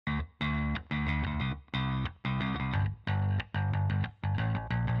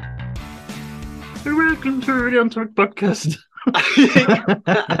Welcome to the On Topic podcast.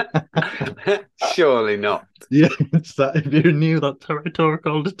 Surely not. Yeah, it's that if you knew that territory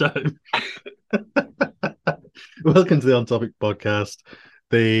all the time. Welcome to the On Topic podcast,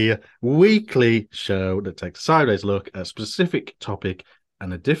 the weekly show that takes a sideways look at a specific topic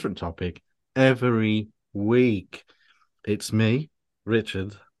and a different topic every week. It's me,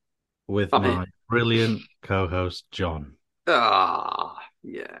 Richard, with my brilliant co-host, John. Ah,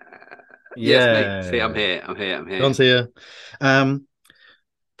 yeah. Yes, mate. See, I'm Yeah. here. John's here.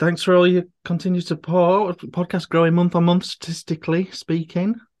 Thanks for all your continued support. Podcast growing month on month, statistically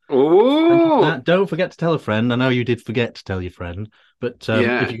speaking. Oh, Don't forget to tell a friend. I know you did forget to tell your friend, but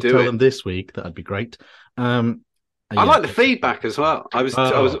yeah, if you could do tell it. them this week, that'd be great. I Yeah. like the feedback as well. I was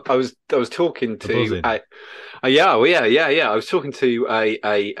talking to buzzing. yeah, well, yeah. I was talking to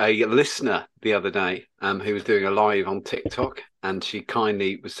a listener the other day, who was doing a live on TikTok, and she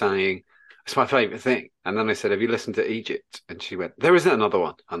kindly was saying, "It's my favorite thing." And then I said, "Have you listened to Egypt?" And she went, "There isn't another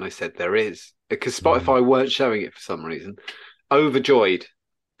one." And I said, "There is," because Spotify weren't showing it for some reason. Overjoyed.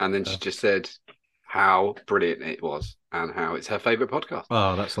 And then she just said how brilliant it was and how it's her favorite podcast.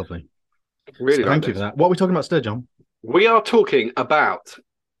 Oh, that's lovely. Really, Thank you for that. What are we talking about today, John? We are talking about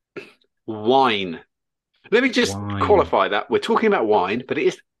wine. Let me just qualify that. We're talking about wine, but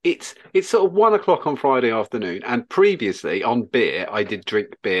it's sort of 1 o'clock on Friday afternoon. And previously on beer, I did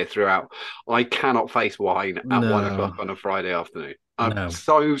drink beer throughout. I cannot face wine at 1 o'clock on a Friday afternoon. I'm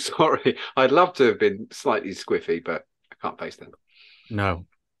so sorry. I'd love to have been slightly squiffy, but I can't face them. No.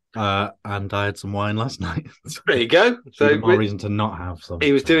 And I had some wine last night. There you go. So even more reason to not have some.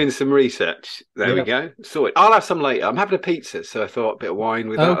 He was doing some research. There we go. Sorted. I'll have some later. I'm having a pizza, so I thought a bit of wine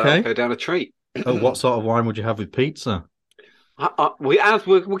with that. I'll go down a treat. Oh, what sort of wine would you have with pizza?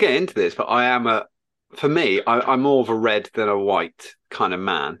 We'll get into this, but for me, I'm more of a red than a white kind of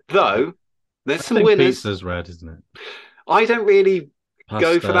man. Though there's some winners. Pizza's red, isn't it? I don't really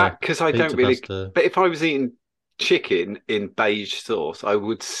go for that because I don't really. Pasta. But if I was eating chicken in beige sauce, I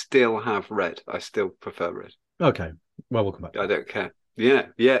would still have red. I still prefer red. Okay. Well, we'll come back. I don't care. Yeah.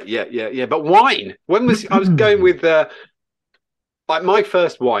 But wine. When was I was going with like my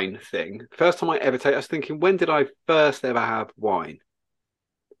first wine thing? First time I ever I was thinking, when did I first ever have wine?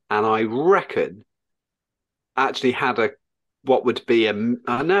 And I reckon actually had what would be a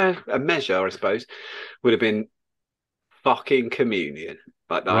measure, I suppose, would have been fucking communion.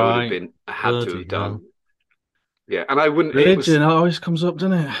 Like that would have been had to have done. Yeah, and I wouldn't. Religion always comes up,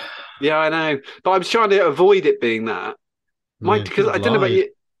 doesn't it? Yeah, I know, but I was trying to avoid it being that. Because I don't know about you.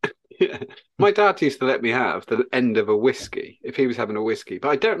 My dad used to let me have the end of a whiskey if he was having a whiskey, but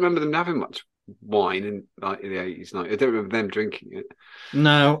I don't remember them having much wine in the 80s. I don't remember them drinking it.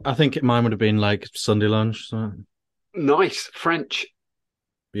 No, I think mine would have been like Sunday lunch. So. Nice French.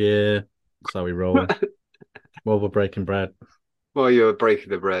 Yeah, that's how we roll. While we're breaking bread. While you were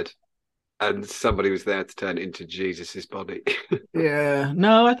breaking the bread. And somebody was there to turn it into Jesus's body. Yeah.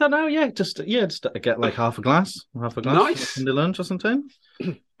 No, I don't know. Yeah, just get like half a glass. Nice. In the lunch or something.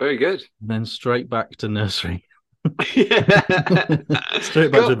 Very good. And then straight back to nursery. Yeah.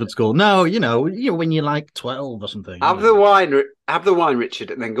 Straight back to school. No, when you're like 12 or something. Have the wine, Richard,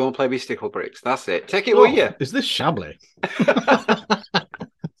 and then go and play with stickle bricks. That's it. Take it with you. Is this Chablis?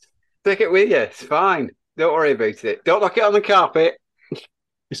 Take it with you. It's fine. Don't worry about it. Don't lock it on the carpet.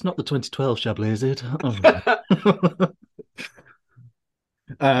 It's not the 2012 Chablis, is it? Oh.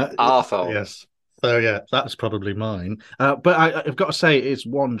 Arsehole. Yes. So, yeah, that's probably mine. But I've got to say, it's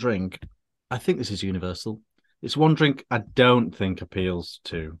one drink. I think this is universal. It's one drink I don't think appeals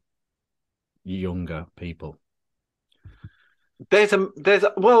to younger people.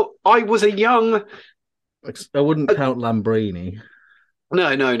 Well, I was a young... I wouldn't count Lambrini.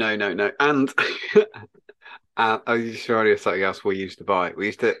 No. And... are you sure it's something else we used to buy? We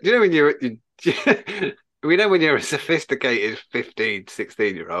used to, when when you're a sophisticated 15,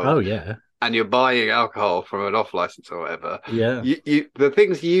 16-year-old. Oh, yeah. And you're buying alcohol from an off license or whatever. Yeah. The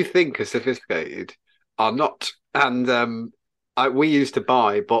things you think are sophisticated are not. And we used to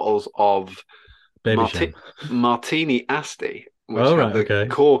buy bottles of Martini Asti, which have the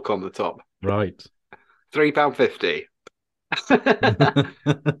cork on the top. Right. £3.50.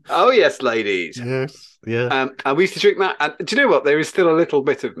 Oh yes, ladies. Yes, yeah. And we used to drink that. And do you know what? There is still a little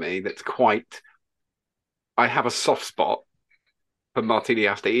bit of me that's quite. I have a soft spot for Martini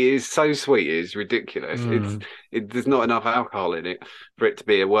Asti. It is so sweet, it is ridiculous. There's not enough alcohol in it for it to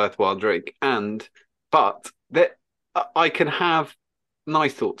be a worthwhile drink. But I can have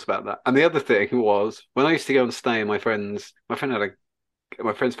nice thoughts about that. And the other thing was when I used to go and stay in my friend's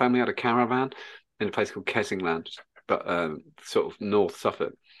family had a caravan in a place called Kessingland, but sort of North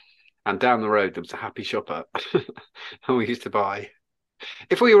Suffolk. and down the road there was a Happy Shopper, and we used to buy.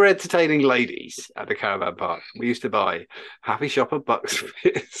 If we were entertaining ladies at the caravan park, we used to buy Happy Shopper Bucks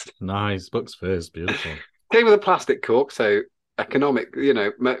Fizz. Nice. Bucks Fizz, beautiful. Came with a plastic cork, so economic,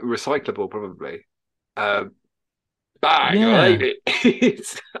 recyclable probably. Bag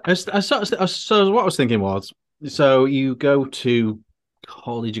ladies. So what I was thinking was, so you go to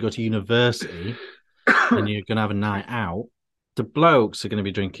college, you go to university, and you're going to have a night out. The blokes are going to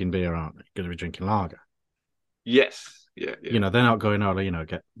be drinking beer, aren't they? Going to be drinking lager. Yes. Yeah. They're not going out,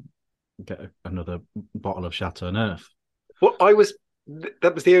 get another bottle of Chateau Neuf. Well,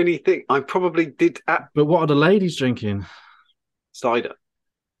 that was the only thing I probably did But what are the ladies drinking? Cider.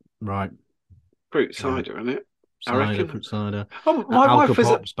 Right. Fruit cider, isn't it? Cider, fruit cider. Oh, my wife was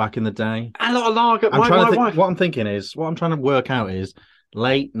Pops back in the day. A lot of lager. What I'm thinking is, what I'm trying to work out is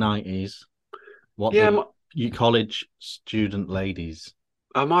late 90s. You college student ladies.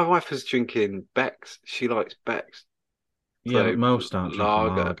 My wife was drinking Beck's. She likes Beck's. Yeah, but most aren't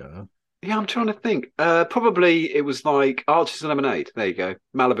drinking lager. Yeah, I'm trying to think. Probably it was like Archer's Lemonade. There you go.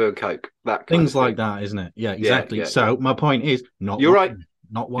 Malibu and Coke. That things like that, isn't it? Yeah, exactly. Yeah, so my point is, you're right.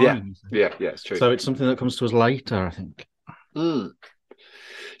 Not wine. Yeah, it's true. So it's something that comes to us later, I think.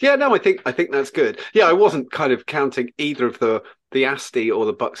 Yeah, no, I think that's good. Yeah, I wasn't kind of counting either of the Asti or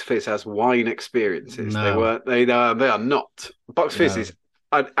the Bucks Fizz as wine experiences. No. They are not. Bucks Fizz is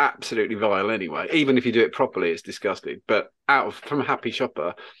absolutely vile anyway. Even if you do it properly, it's disgusting. But from Happy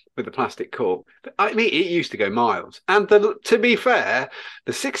Shopper with the plastic cork, I mean, it used to go miles. And to be fair,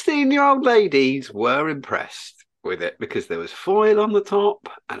 the 16-year-old ladies were impressed with it because there was foil on the top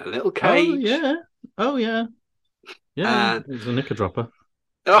and a little cage. Oh yeah. It was a knicker dropper.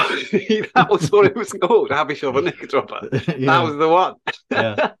 Oh, that was what it was called, Happy Shopper knicker dropper. That was the one.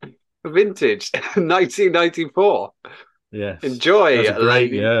 Yeah. Vintage, 1994. Yes. Enjoy.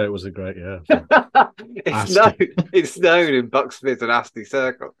 It was a great year. It's known in Bucks Fizz and Asti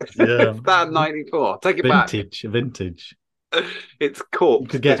Circle. Yeah. That 94. Take it back. Vintage. It's corked. You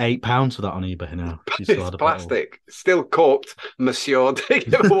could get £8 for that on eBay now. It's plastic. Still corked, monsieur. Take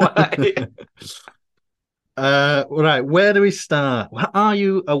it away. Right, where do we start? Are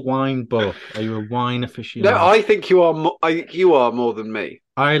you a wine buff? Are you a wine aficionado? No, I think you are. I think you are more than me.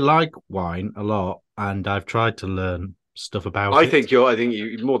 I like wine a lot, and I've tried to learn stuff about it. I think you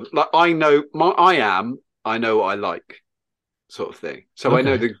more than, like I know. I know what I like, sort of thing. So okay. I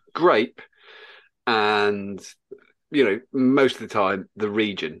know the grape, and most of the time the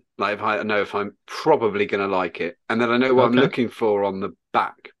region. Like if I know if I'm probably going to like it, and then I know what I'm looking for on the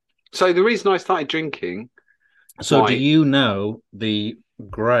back. So the reason I started drinking. So do you know the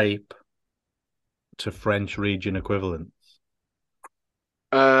grape to French region equivalent?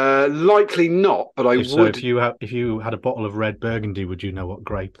 Likely not, but I would. So if you had a bottle of red Burgundy, would you know what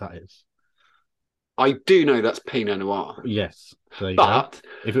grape that is? I do know that's Pinot Noir. Yes. There you go.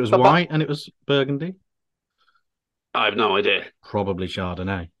 If it was white and it was Burgundy? I have no idea. Probably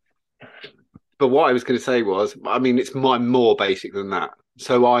Chardonnay. But what I was going to say was, I mean, it's more basic than that.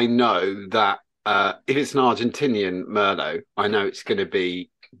 So I know that if it's an Argentinian Merlot, I know it's going to be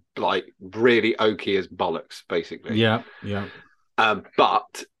like really oaky as bollocks, basically. Yeah.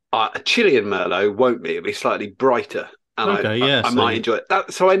 But a Chilean Merlot won't be. It'll be slightly brighter. And I might enjoy it.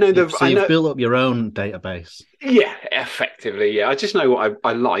 So I know you've built up your own database. Yeah, effectively. Yeah, I just know what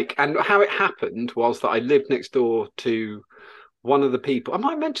I like, and how it happened was that I lived next door to one of the people. I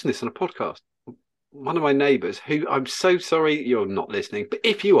might mention this on a podcast. One of my neighbours, who I'm so sorry you're not listening, but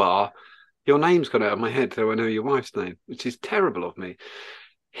if you are, your name's gone out of my head, though I know your wife's name, which is terrible of me.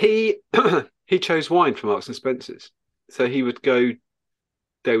 He chose wine from Marks and Spencer's, so he would go.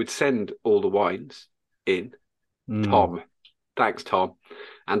 They would send all the wines in. Tom, thanks, Tom,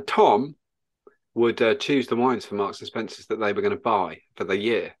 and Tom would choose the wines for Marks and Spencer's that they were going to buy for the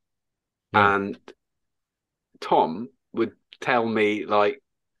year, and Tom would tell me like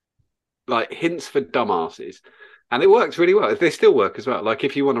hints for dumbasses, and it works really well. They still work as well. Like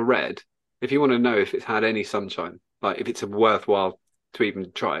if you want a red, if you want to know if it's had any sunshine, like if it's worthwhile to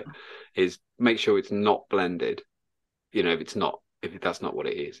even try it, is make sure it's not blended. If that's not what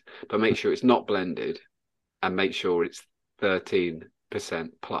it is, but make sure it's not blended, and make sure it's 13%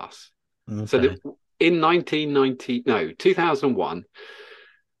 plus. Okay. So in 2001,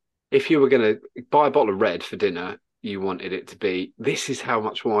 if you were going to buy a bottle of red for dinner, you wanted it to be, this is how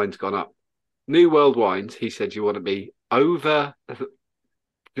much wine's gone up. New World Wines, he said you want to be over,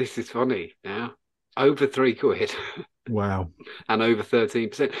 this is funny now, over £3. Wow. And over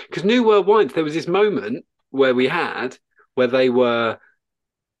 13%. Because New World Wines, there was this moment where they were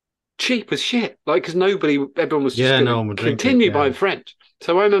cheap as shit. Like, because everyone was just Yeah, going no to one would drink it. continue Yeah. buying French.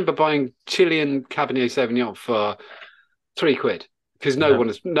 So I remember buying Chilean Cabernet Sauvignon for £3 because no Yeah.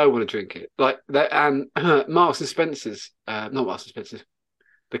 one would drink it. Like that, and Marks and Spencers, not Marks and Spencers,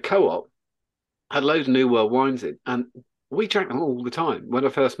 the Co-op had loads of New World wines in, and we drank them all the time. When I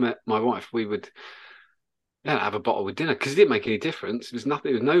first met my wife, we would have a bottle with dinner because it didn't make any difference. It was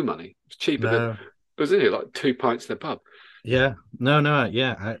nothing. It was no money. It was cheaper than No. it was only like 2 pints in the pub. Yeah. No.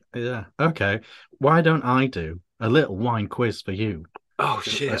 Yeah. Yeah. Okay. Why don't I do a little wine quiz for you? Oh To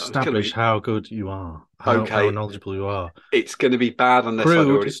shit! establish how good you are, how Okay. knowledgeable you are. It's going to be bad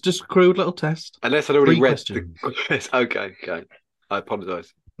Crude. It's just a crude little test. Unless I'd already 3 read questions. the quiz. Okay. I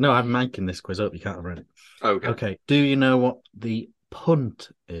apologise. No, I'm making this quiz up. You can't have read it. Okay. Okay. Do you know what the punt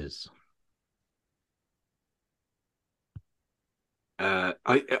is?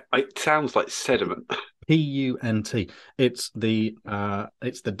 It sounds like sediment. PUNT. It's the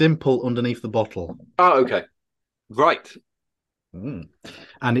dimple underneath the bottle. Oh, okay. Right. Mm.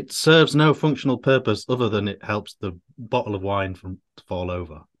 And it serves no functional purpose other than it helps the bottle of wine to fall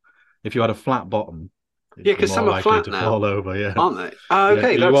over. If you had a flat bottom, Yeah, because some are flat to now, fall over. Yeah, aren't they? Oh,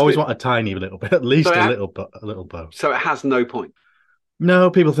 okay. You always want a tiny little bit, at least a little bow. So it has no point. No,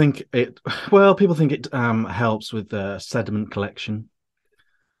 people think it. Well, people think it helps with sediment collection.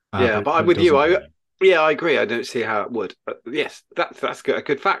 Yeah, but I'm with you. I agree. I don't see how it would. But yes, that's good. A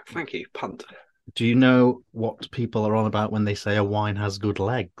good fact. Thank you. Punt. Do you know what people are on about when they say a wine has good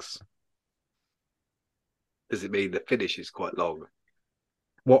legs? Does it mean the finish is quite long?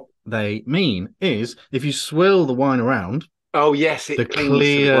 What they mean is if you swirl the wine around, oh yes, the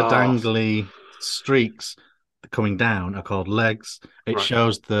clear dangly streaks coming down are called legs. It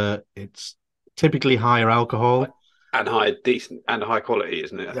shows that it's typically higher alcohol and high quality,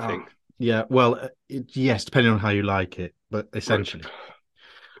 isn't it? I think. Yeah. Well, yes, depending on how you like it, but essentially.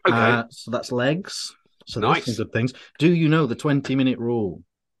 Okay. So that's legs. So nice. That's some good things. Do you know the 20-minute rule?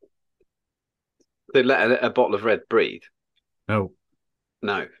 They let a bottle of red breathe. No,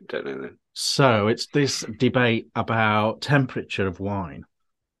 don't know then. So it's this debate about temperature of wine.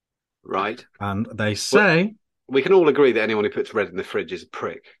 Right. And they say... We can all agree that anyone who puts red in the fridge is a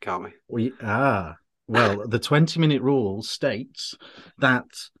prick, can't we? Well, the 20-minute rule states that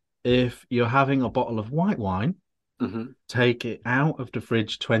if you're having a bottle of white wine, take it out of the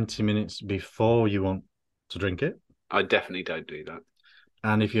fridge 20 minutes before you want to drink it. I definitely don't do that.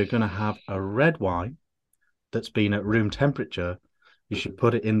 And if you're going to have a red wine that's been at room temperature, you should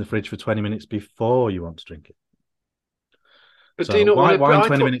put it in the fridge for 20 minutes before you want to drink it. But do you not white wine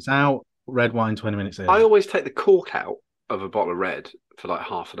 20 minutes out, red wine 20 minutes in? I always take the cork out of a bottle of red for like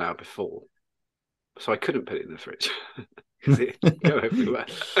half an hour before. So I couldn't put it in the fridge. Because it go everywhere.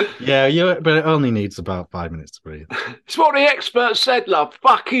 Yeah, but it only needs about 5 minutes to breathe. It's what the expert said, love.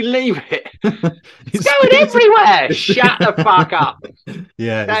 Fucking leave it. It's going everywhere. Shut the fuck up.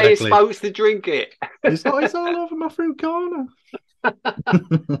 Yeah, exactly. You're supposed to drink it. It's all over my fruit corner.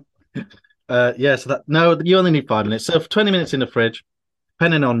 So you only need 5 minutes. So for 20 minutes in the fridge,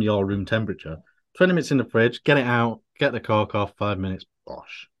 depending on your room temperature, 20 minutes in the fridge, get it out, get the cork off, 5 minutes,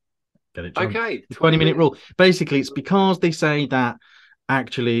 bosh. Get it drunk. Okay. 20-minute rule. Basically, it's because they say that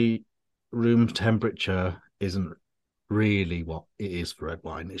actually room temperature isn't really what it is for red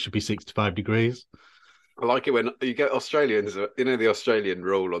wine. It should be 65 degrees. I like it when you get Australians, the Australian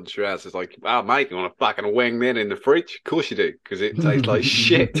rule on Shiraz is like, wow, mate, you want to fucking wing that in the fridge? Of course you do, because it tastes like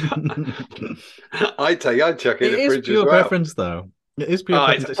shit. I'd chuck it in the fridge as well. It is pure preference, though. It is pure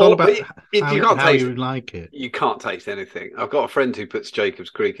preference. It's all about how you like it. You can't taste anything. I've got a friend who puts Jacob's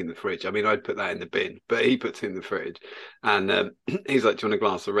Creek in the fridge. I mean, I'd put that in the bin, but he puts it in the fridge. And he's like, do you want a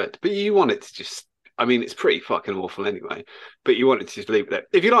glass of red? But you want it to just... I mean, it's pretty fucking awful anyway, but you want it to just leave it there.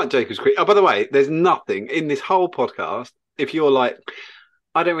 If you like Jacob's Creek... Oh, by the way, there's nothing in this whole podcast. If you're like,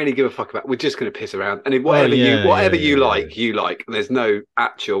 I don't really give a fuck about... We're just going to piss around. And if whatever you like, you like. And there's no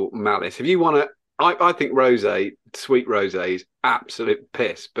actual malice. If you want to... I think sweet rosé is absolute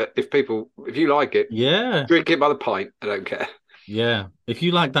piss. But if you like it, drink it by the pint. I don't care. Yeah. If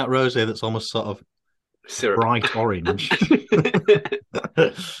you like that rosé that's almost sort of syrup, bright orange.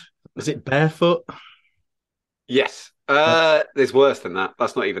 Is it barefoot? Yes. There's worse than that.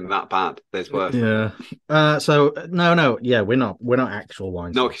 That's not even that bad. There's worse. Yeah. So no. Yeah, we're not actual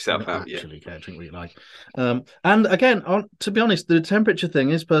wine. Knock yourself out. Actually, drink what you like. And again, to be honest, the temperature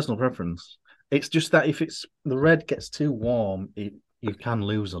thing is personal preference. It's just that if the red gets too warm, you can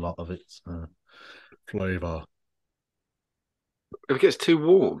lose a lot of its flavour. If it gets too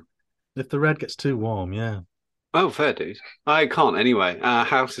warm? If the red gets too warm, yeah. Oh, fair dude. I can't anyway. Our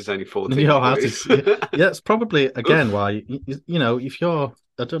house is only 14 Your house is, yeah, it's probably, again, why, if you're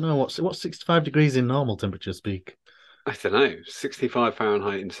I don't know what's 65 degrees in normal temperature speak. I don't know, 65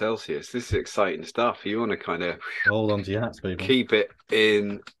 Fahrenheit in Celsius. This is exciting stuff. You want to kind of Hold on to your hats, people. keep it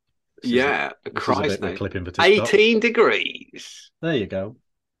in, This is a bit Christ, of a no. clipping for TikTok. 18 degrees. There you go.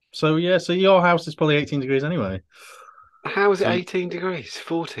 So yeah, so your house is probably 18 degrees anyway. How is it So 18 degrees?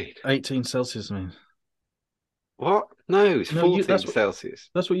 14. 18 Celsius, I mean. What? No, it's No, 14 Celsius.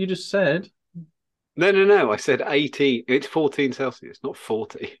 That's what you just said. No. I said 18. It's 14 Celsius, not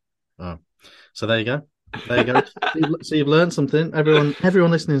 40. Oh, so there you go. There you go. So you've learned something.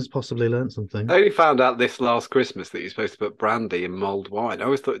 Everyone listening has possibly learned something. I only found out this last Christmas that you're supposed to put brandy in mulled wine. I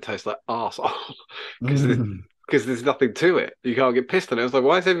always thought it tastes like arsehole because there's nothing to it. You can't get pissed on it. I was like,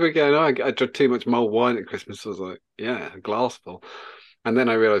 why is everybody going, oh, I drank too much mulled wine at Christmas? I was like, yeah, a glassful. And then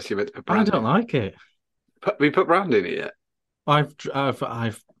I realised you meant to put I brandy. don't like it. We put brandy in it yet? I've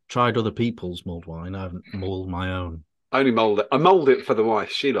tried other people's mulled wine. I haven't mulled my own. I only mulled it. I mulled it for the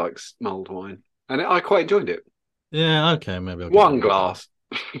wife. She likes mulled wine. And I quite enjoyed it. Yeah, okay, maybe I'll One glass.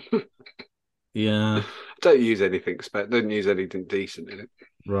 Yeah. Don't use anything don't use anything decent in it.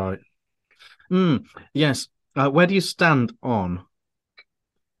 Right. Yes. Where do you stand on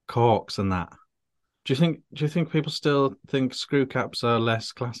corks and that? Do you think people still think screw caps are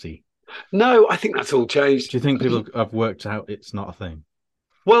less classy? No, I think that's all changed. Do you think people have worked out it's not a thing?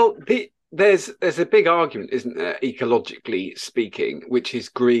 Well, there's a big argument, isn't there, ecologically speaking, which is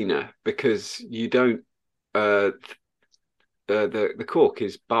greener because you don't. The cork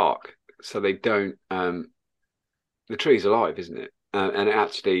is bark, so they don't. The tree's alive, isn't it? And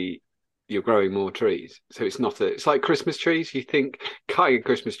actually, you're growing more trees, so it's not it's like Christmas trees. You think cutting a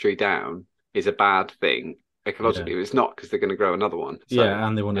Christmas tree down is a bad thing ecologically, but it's not because they're going to grow another one. So, yeah,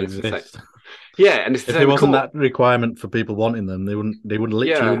 and they wouldn't exist. Yeah, and it's if there wasn't that requirement for people wanting them, they wouldn't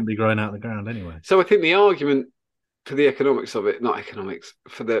wouldn't be growing out of the ground anyway. So I think the argument for the economics of it, not economics,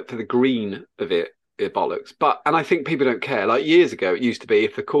 for the green of it bollocks. And I think people don't care. Like years ago, it used to be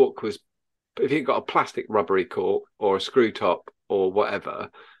if you got a plastic rubbery cork or a screw top or whatever,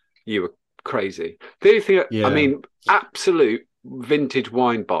 you were crazy. The only thing, I mean, absolute vintage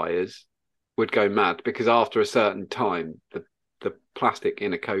wine buyers would go mad because after a certain time, the plastic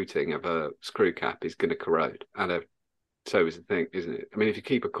inner coating of a screw cap is going to corrode, and so is the thing, isn't it? I mean, if you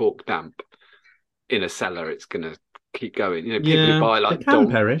keep a cork damp in a cellar, it's going to keep going. You know, people who buy like they can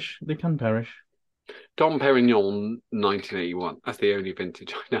perish. Dom Perignon 1981. That's the only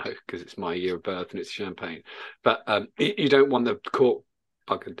vintage I know because it's my year of birth and it's champagne. But you don't want the cork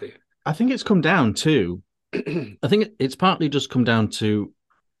bugger, do you? I think it's come down to. I think it's partly just come down to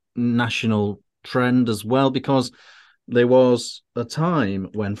national trend as well, because there was a time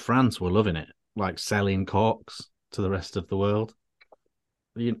when France were loving it, like selling corks to the rest of the world.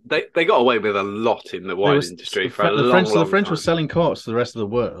 They got away with a lot in the wine industry for a long time. The French were selling corks to the rest of the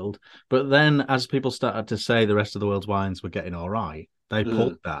world, but then as people started to say the rest of the world's wines were getting all right, they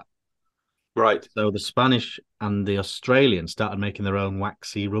pulled that. Right. So the Spanish and the Australians started making their own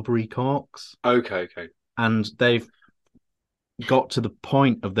waxy, rubbery corks. Okay. And they've got to the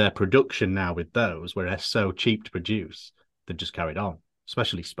point of their production now with those where they're so cheap to produce, they've just carried on,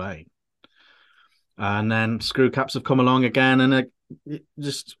 especially Spain. And then screw caps have come along again, and I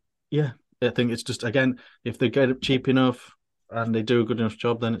think it's just, again, if they get it cheap enough and they do a good enough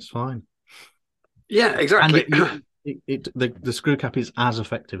job, then it's fine. Yeah, exactly. And the screw cap is as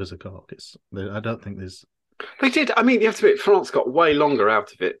effective as a cork. I don't think there's. They did. I mean, you have to admit, France got way longer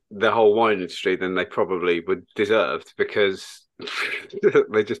out of it, the whole wine industry, than they probably would deserved, because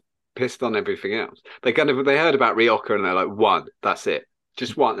they just pissed on everything else. They heard about Rioja and they're like, one, that's it,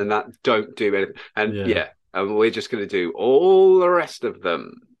 just one, and that don't do anything. And and we're just going to do all the rest of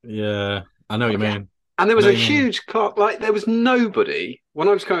them. Yeah, I know what you mean. And there was a huge there was nobody when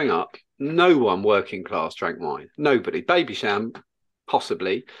I was growing up. No one working class drank wine. Nobody. Babycham,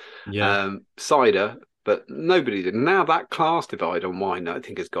 possibly. Yeah. Cider. But nobody did. Now that class divide on wine, I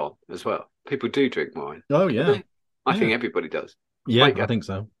think, has gone as well. People do drink wine. Oh, yeah. I think everybody does. Yeah, I think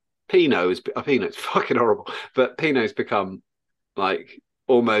so. Pinot's fucking horrible. But Pinot's become like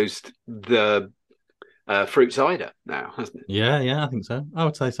almost the fruit cider now, hasn't it? Yeah, I think so. I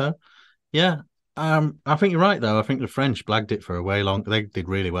would say so. Yeah. I think you're right, though. I think the French blagged it for a way long. They did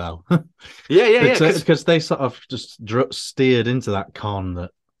really well. Yeah. Because they sort of just steered into that con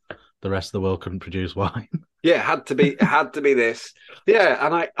that the rest of the world couldn't produce wine. Yeah, it had to be this. Yeah,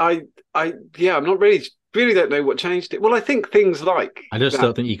 and I'm not really don't know what changed it. Well, I think things like I just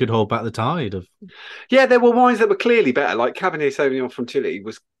don't think you could hold back the tide of. Yeah, there were wines that were clearly better. Like Cabernet Sauvignon from Chile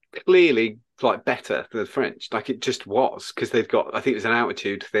was clearly like better than the French. Like it just was, because they've got, I think it was an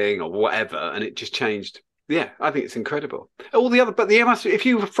altitude thing or whatever, and it just changed. Yeah, I think it's incredible. All the other, but the MSC, if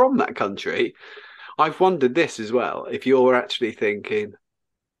you were from that country, I've wondered this as well. If you're actually thinking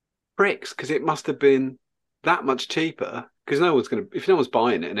bricks, because it must have been that much cheaper. Because no one's going to, if no one's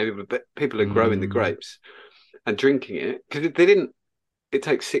buying it, and people are growing the Mm, grapes and drinking it, because they didn't. It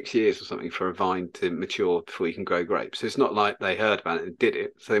takes 6 years or something for a vine to mature before you can grow grapes. So it's not like they heard about it and did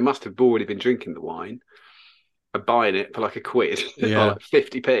it. So they must have already been drinking the wine and buying it for like a quid or yeah, like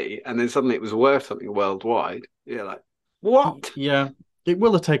 50p, and then suddenly it was worth something worldwide. Yeah, like what? yeah. It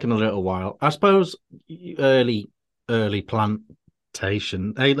will have taken a little while, I suppose. Early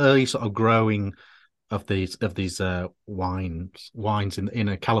plantation, early sort of growing of these wines in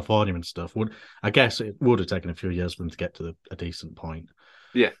a California and stuff would, I guess it would have taken a few years for them to get to a decent point.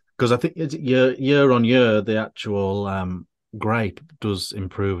 Yeah. Because I think year on year the actual grape does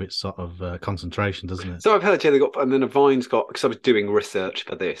improve its sort of concentration, doesn't it? So I've heard, yeah, they got, and then a vine's got, because I was doing research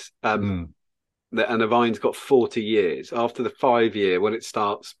for this, Mm, and a vine's got 40 years after the 5 year when it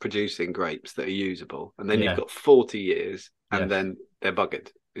starts producing grapes that are usable, and then you've yeah, got 40 years, and yes, then they're buggered.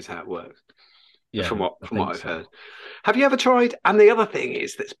 Is how it works. yeah, I From what think I've so. heard. Have you ever tried? And the other thing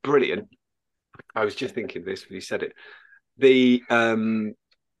is that's brilliant. I was just thinking this when you said it. The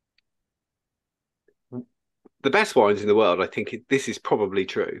the best wines in the world, I think this is probably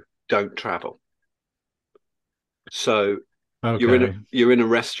true. Don't travel. So Okay, you're in a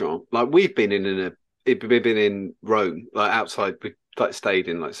restaurant like we've been we've been in Rome, like outside. We like stayed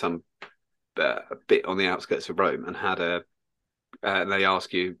in like some a bit on the outskirts of Rome and had a. They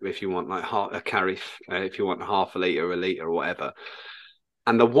ask you if you want like a carafe, if you want half a liter, or whatever.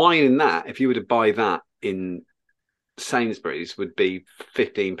 And the wine in that, if you were to buy that in Sainsbury's, would be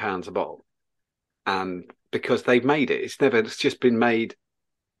 £15 a bottle. And because they've made it, it's just been made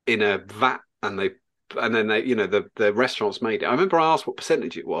in a vat, and then they, the restaurants made it. I remember I asked what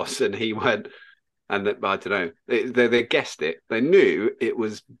percentage it was, and he went, and I don't know, they guessed it. They knew it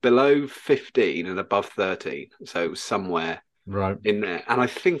was below 15 and above 13, so it was somewhere right, in there. And I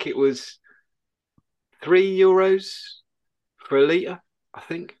think it was €3 for a litre, I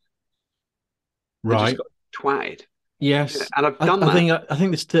think. I just right. got twatted. Yeah, Yes, and I've done that. I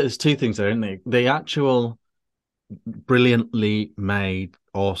think there's two things there, isn't there? The actual brilliantly made,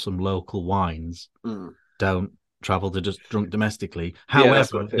 awesome local wines Mm. don't travel. They're just drunk domestically. Yeah,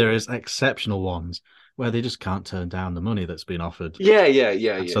 that's what However, I there think. is exceptional ones where they just can't turn down the money that's been offered. Yeah, yeah,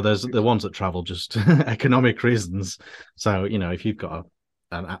 yeah, And yeah. so there's the ones that travel just economic reasons. So, if you've got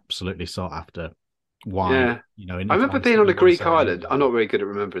an absolutely sought after wine, Yeah. I if remember wines being on a you want to Greek sell in island. England. I'm not very good at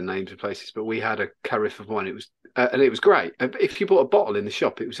remembering names of places, but we had a carafe of wine. It was, and it was great. If you bought a bottle in the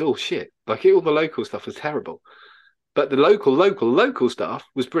shop, it was all shit. Like all the local stuff was terrible, but the local stuff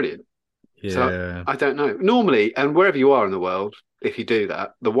was brilliant. So Yeah. I don't know. Normally, and wherever you are in the world, if you do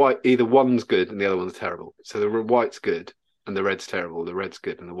that, the white, either one's good and the other one's terrible. So the white's good and the red's terrible. The red's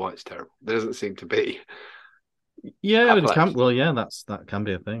good and the white's terrible. There doesn't seem to be Yeah, a it can. place. Well, yeah, that can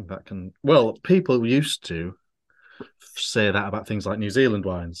be a thing. That can. Well, people used to say that about things like New Zealand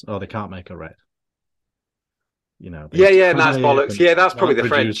wines. Oh, they can't make a red. They Yeah, yeah, and that's type bollocks. and Yeah, that's probably can't the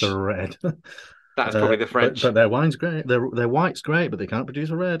produce a French. red. That's probably the But French. their wine's great. Their white's great, but they can't produce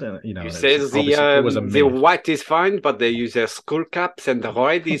a red. And You and say it was a the myth. white is fine, but they use their skull caps, and the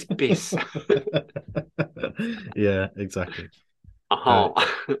red is piss. Yeah, exactly. Uh,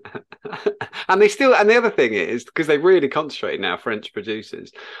 Uh-huh. And they still, and the other thing is because they really concentrate now, French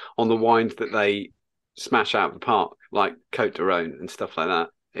producers, on the wines that they smash out of the park, like Cote de Rhone and stuff like that,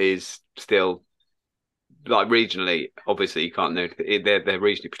 is still like regionally. Obviously, you can't know they're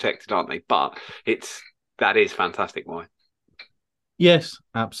regionally protected, aren't they? But that is fantastic wine. yes,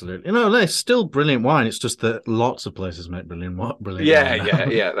 absolutely. No, it's still brilliant wine. It's just that lots of places make brilliant Yeah, wine yeah,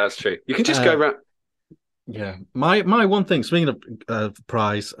 now. yeah. That's true. You can just go Uh, around. Yeah, my one thing. Speaking of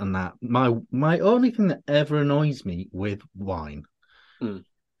price and that, my only thing that ever annoys me with wine, Mm,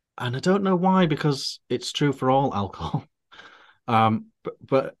 and I don't know why, because it's true for all alcohol.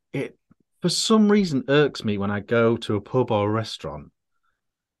 But it for some reason irks me when I go to a pub or a restaurant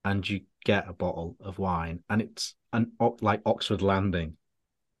and you get a bottle of wine and it's like Oxford Landing,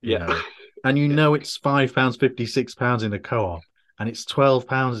 you yeah, know, and yeah. it's £5, £56 in a co-op, and it's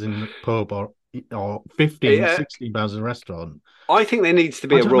 £12 in the pub, or 15, Uh, £16 in a restaurant. I think there needs to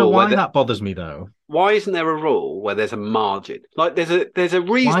be I a don't know rule why that bothers me though. why isn't there a rule where there's a margin? Like there's a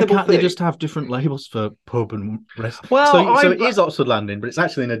Why reasonable can't they thing. just have different labels for pub and rest? Well, So it is Oxford Landing, but it's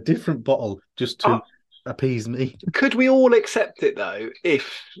actually in a different bottle just I to appease me. could we all accept it though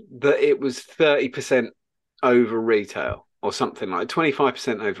if it was 30% over retail or something like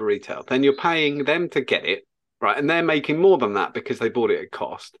 25% over retail? Then you're paying them to get it, right? And they're making more than that because they bought it at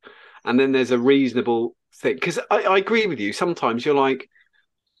cost. and then there's a reasonable thing. Because I agree with you. Sometimes you're like,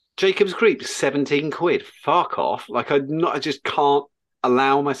 Jacob's Creek, 17 quid. Fuck off. Like, I just can't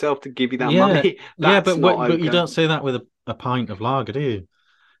allow myself to give you that money. That's not but okay. you don't say that with a pint of lager, do you?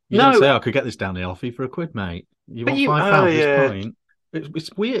 You No, don't say, I could get this down the Alfie for £1, mate. You but want you, £5 for this yeah. pint?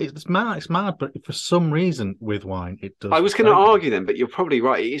 It's weird. It's mad. But for some reason, with wine, it does. I was going to argue then, but you're probably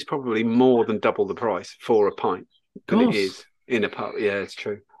right. It is probably more than double the price for a pint than it is in a pub. Yeah, it's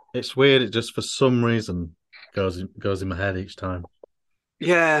true. It's weird. It just for some reason goes in my head each time.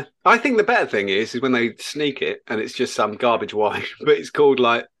 Yeah, I think the better thing is when they sneak it and it's just some garbage wine, but it's called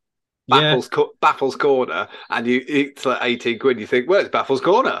like Baffles Corner, and it's like 18 quid. You think, well, it's Baffles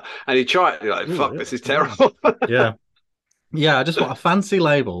Corner, and you try it, you're like, fuck, this is terrible. Yeah. I just want a fancy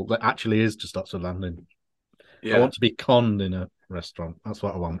label that actually is just Oxford Landing. Yeah. I want to be conned in a restaurant. That's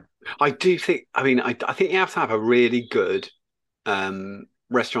what I want. I do think. I mean, I think you have to have a really good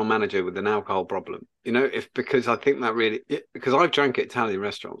restaurant manager with an alcohol problem. You know, because I think that really, because I've drank at Italian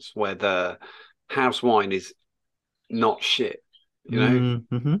restaurants where the house wine is not shit. You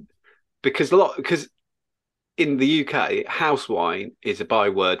know, because in the UK, house wine is a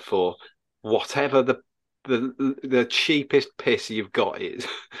byword for whatever the cheapest piss you've got is.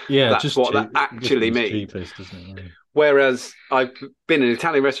 Yeah, that's what that actually means. Cheapest, isn't it? Whereas I've been in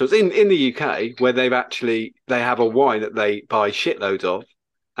Italian restaurants in the UK where they have a wine that they buy shitloads of,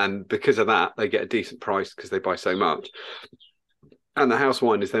 and because of that they get a decent price because they buy so much, and the house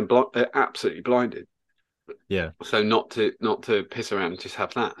wine is then absolutely blinded. Yeah. So not to piss around, just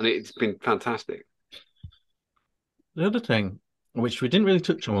have that, and it's been fantastic. The other thing, which we didn't really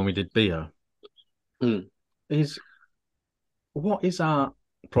touch on when we did beer, is what is our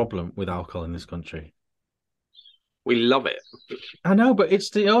problem with alcohol in this country? We love it. I know, but it's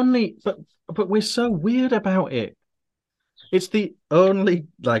the only. But we're so weird about it. It's the only,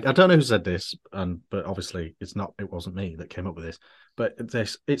 like, I don't know who said this, but obviously it wasn't me that came up with this. But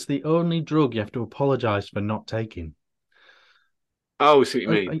it's the only drug you have to apologize for not taking. Oh, I see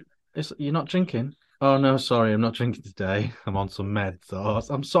what you mean. You're not drinking? Oh no, sorry, I'm not drinking today. I'm on some meds. Oh,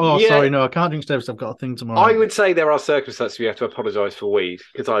 I'm sorry. No, I can't drink today because I've got a thing tomorrow. I would say there are circumstances where you have to apologise for weed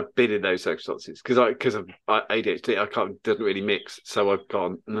because I've been in those circumstances because of ADHD. Doesn't really mix, so I've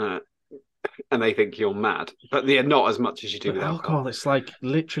gone nah. And they think you're mad, but they're not as much as you do with alcohol. It's like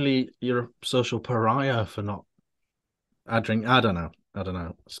literally you're a social pariah for not. I don't know.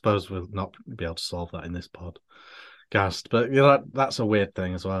 I suppose we'll not be able to solve that in this podcast, but that's a weird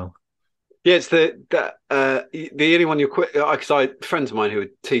thing as well. Yeah, it's the only one you're quit because friends of mine who are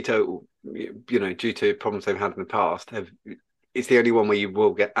teetotal, due to problems they've had in the past, it's the only one where you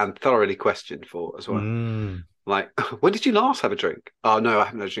will get and thoroughly questioned for as well. Like, when did you last have a drink? Oh no, I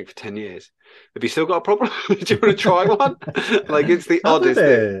haven't had a drink for 10 years. Have you still got a problem? Do you want to try one? Like, it's the oddest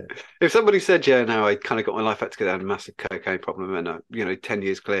thing. If somebody said, yeah, no, I kind of got my life back together, I had a massive cocaine problem, and 10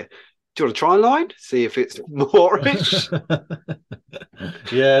 years clear. Do you want to try a line? See if it's more-ish?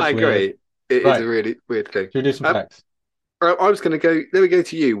 Yeah, I agree. Weird. It is a really weird thing. Should we do some facts? I was going to go. Let me go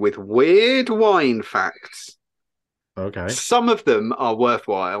to you with weird wine facts. Okay. Some of them are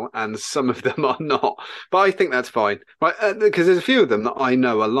worthwhile and some of them are not, but I think that's fine, right? Because there's a few of them that I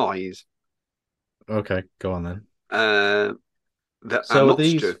know are lies. Okay, go on then. Are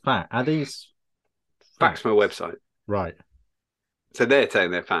these facts from a website? Right. So they're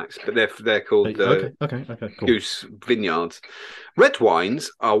saying they're facts, but they're called cool. Goose Vineyards. Red wines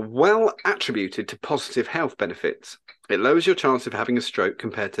are well attributed to positive health benefits. It lowers your chance of having a stroke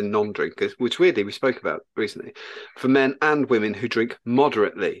compared to non-drinkers, which weirdly we spoke about recently, for men and women who drink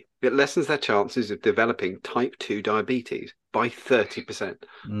moderately. It lessens their chances of developing type 2 diabetes by 30%.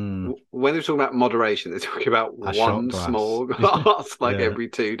 When they're talking about moderation, they're talking about one small glass every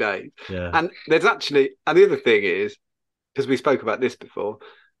 2 days. Yeah. And there's actually, and the other thing is, because we spoke about this before,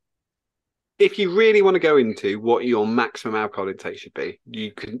 if you really want to go into what your maximum alcohol intake should be,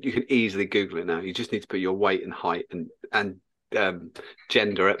 you can easily Google it now. You just need to put your weight and height and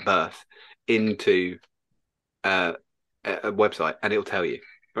gender at birth into a website, and it'll tell you.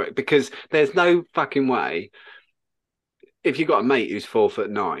 Right? Because there's no fucking way. If you've got a mate who's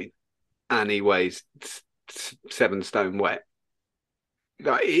 4'9" and he weighs 7 stone wet,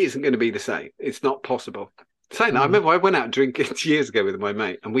 it isn't going to be the same. It's not possible. Saying that, I remember I went out drinking years ago with my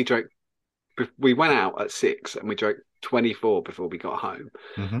mate, and we went out at 6 and we drank 24 before we got home.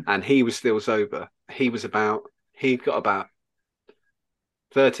 And he was still sober. He got about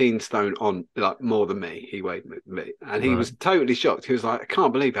 13 stone on, like, more than me. He weighed me, and he was totally shocked. He was like, I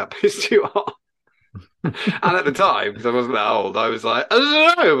can't believe how pissed you are. And at the time, because I wasn't that old, I was like, I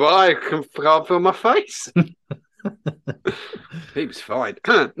don't know, but I can't feel my face. He was fine.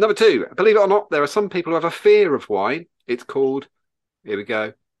 Number 2, believe it or not, there are some people who have a fear of wine. It's called, here we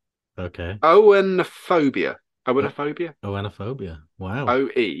go, Okay. oenophobia. Oh, Oenophobia? oenophobia. Wow.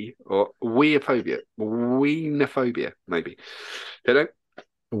 OE or weophobia. Wenophobia, maybe. Don't know.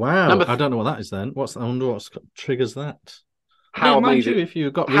 Wow. Number I th- don't know what that is then. I wonder what triggers that. I how don't mind amazing. you if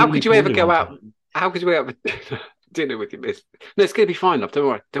you got How really could you ever poorly go one out? time. How could you go out for dinner with your miss? No, it's going to be fine, love. Don't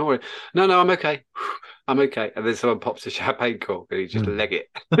worry. Don't worry. No, no, I'm okay. I'm okay. And then someone pops a champagne cork and you just Hmm. leg it.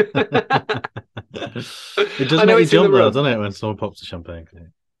 It does I know make you it's in the jump though, room. doesn't it, when someone pops a champagne?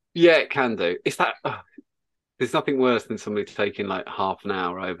 Yeah, it can do. It's that. There's nothing worse than somebody taking like half an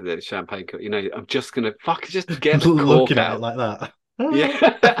hour over the champagne cork. You know, I'm just going to just get the cork Looking at it out. like that.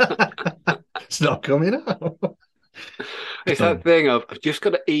 Yeah. It's not coming out. It's that thing of I've just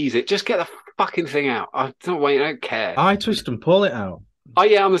got to ease it. Just get the fucking thing out. I don't wait. I don't care. I twist and pull it out. Oh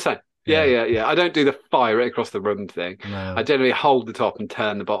yeah, I'm the same. Yeah, Yeah. yeah, yeah. I don't do the fire it across the room thing. I No. generally hold the top and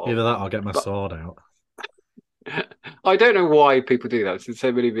turn the bottle. Either that or get my But sword out. I don't know why people do that. There's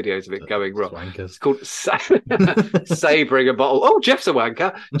so many videos of it going wrong. Swankers. It's called sabering a bottle. Oh, Jeff's a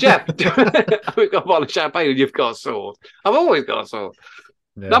wanker. Jeff, we've got a bottle of champagne and you've got a sword. I've always got a sword.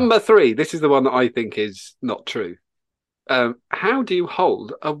 Yeah. Number 3. This is the one that I think is not true. How do you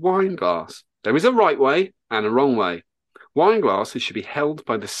hold a wine glass? There is a right way and a wrong way. Wine glasses should be held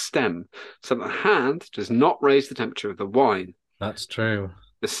by the stem so that the hand does not raise the temperature of the wine. That's true.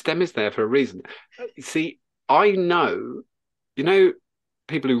 The stem is there for a reason. You see, I know, you know,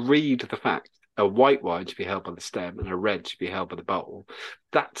 people who read the fact a white wine should be held by the stem and a red should be held by the bottle.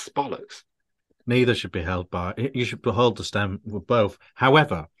 That's bollocks. Neither should be held by. You should hold the stem with both.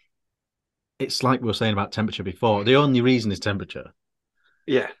 However, it's like we were saying about temperature before. The only reason is temperature.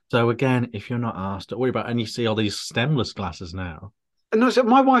 Yeah. So again, if you're not asked, don't worry about. And you see all these stemless glasses now, And also,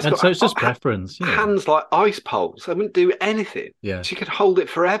 my wife's and got so it's just preference, you know. hands like ice poles. I wouldn't do anything. Yeah, She could hold it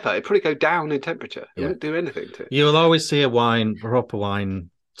forever. It'd probably go down in temperature. It yeah. wouldn't do anything to it. You'll always see a proper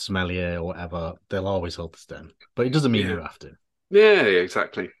wine sommelier or whatever. They'll always hold the stem, but it doesn't mean Yeah. you have to. Yeah,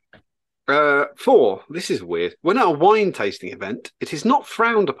 exactly. 4. This is weird. When at a wine tasting event, it is not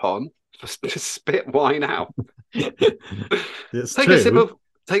frowned upon to spit wine out. It's Take true. a sip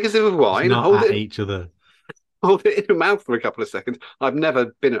of wine, Not hold at it each other. hold it in your mouth for a couple of seconds. I've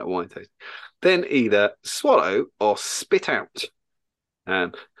never been at a wine tasting. Then either swallow or spit out.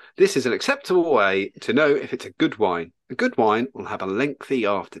 This is an acceptable way to know if it's a good wine. A good wine will have a lengthy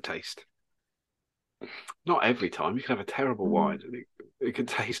aftertaste. Not every time. You can have a terrible wine. And it could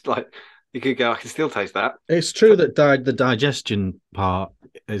taste like you could go. I can still taste that. It's true that the digestion part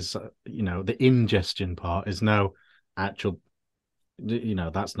is, the ingestion part is no actual,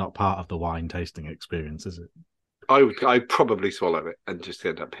 that's not part of the wine tasting experience, is it? I'd probably swallow it and just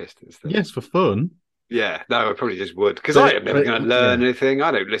end up pissed instead. Yes, for fun. Yeah, no, I probably just would because I am never going to learn yeah. anything.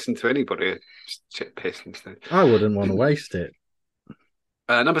 I don't listen to anybody. Just shit pissed instead. I wouldn't want to waste it.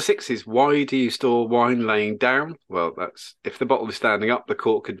 Number 6 is why do you store wine laying down? Well, that's if the bottle is standing up, the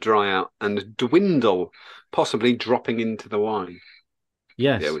cork could dry out and dwindle, possibly dropping into the wine.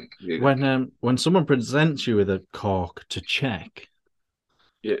 Yes. Yeah, when someone presents you with a cork to check,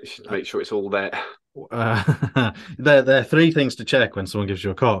 you should make sure it's all there. there are 3 things to check when someone gives you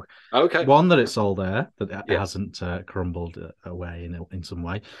a cork. Okay. One, that it's all there, that it hasn't crumbled away in some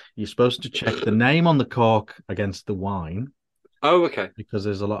way. You're supposed to check the name on the cork against the wine. Oh, okay. Because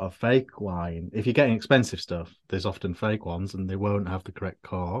there's a lot of fake wine. If you're getting expensive stuff, there's often fake ones and they won't have the correct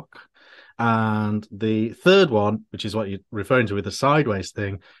cork. And the third one, which is what you're referring to with the sideways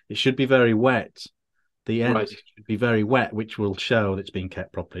thing, it should be very wet. The end should be very wet, which will show that it's being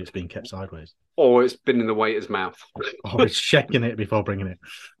kept properly. It's being kept sideways. Or it's been in the waiter's mouth. Or it's checking it before bringing it.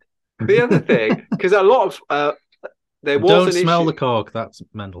 The other thing, because a lot of there was Don't an smell issue. the cork. That's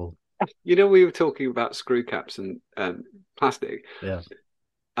mental. You know, we were talking about screw caps and plastic. Yeah.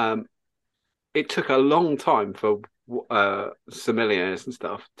 It took a long time for sommeliers and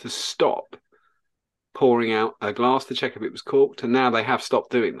stuff to stop pouring out a glass to check if it was corked, and now they have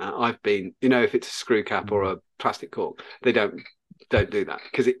stopped doing that. I've been, if it's a screw cap or a plastic cork, they don't do that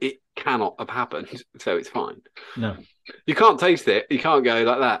because it cannot have happened, so it's fine. No, you can't taste it. You can't go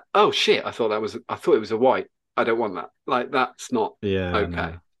like that. Oh shit! I thought it was a white. I don't want that. Like that's not okay.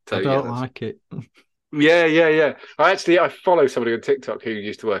 No. So, I don't like it. Yeah. I follow somebody on TikTok who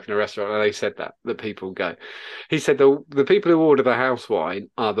used to work in a restaurant, and they said that people go. He said the people who order the house wine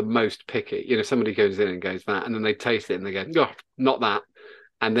are the most picky. Somebody goes in and goes that, and then they taste it and they go, "Oh, not that."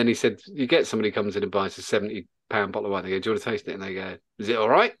 And then he said, you get somebody who comes in and buys a £70 bottle of wine. They go, "Do you want to taste it?" And they go, "Is it all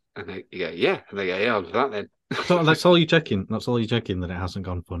right?" And you go, "Yeah." And they go, "Yeah, I'll do that then." So that's all you're checking. That's all you're checking, that it hasn't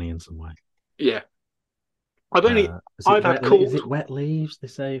gone funny in some way. Yeah. I've only Is it I've had corked wet leaves? They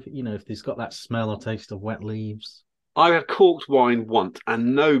say, if there's got that smell or taste of wet leaves. I've had corked wine once,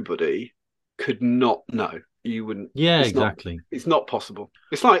 and nobody could not know. You wouldn't. Yeah, It's not. exactly. It's not possible.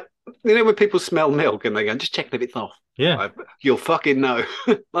 It's like when people smell milk and they go, just check if it's off. Yeah, You'll fucking know.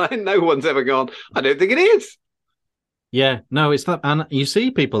 Like, no one's ever gone. I don't think it is. yeah. No, it's that, and you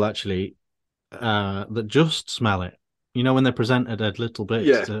see people actually that just smell it. When they're presented a little bit,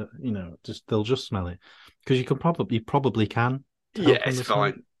 Yeah, just they'll just smell it because you probably can tell yeah, from it's the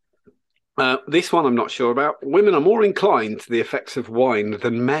smell. fine. This one I'm not sure about. Women are more inclined to the effects of wine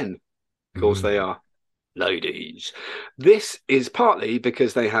than men. Of course, they are. Ladies. This is partly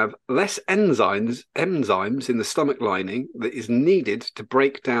because they have less enzymes in the stomach lining that is needed to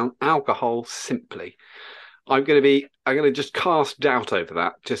break down alcohol simply. I'm going to just cast doubt over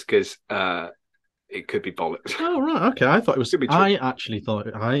that just because it could be bollocks. Oh, right. Okay. I thought it was, Could be true. I actually thought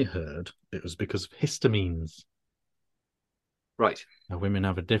I heard it was because of histamines. Right. Now, women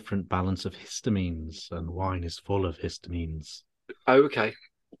have a different balance of histamines, and wine is full of histamines. Okay.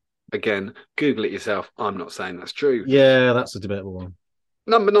 Again, Google it yourself. I'm not saying that's true. Yeah, that's a debatable one.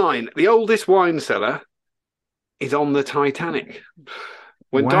 Number 9, the oldest wine cellar is on the Titanic.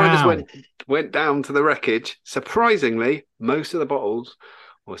 When divers went down to the wreckage, surprisingly, most of the bottles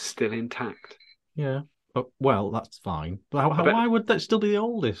were still intact. Yeah. Oh, well, that's fine. But why would that still be the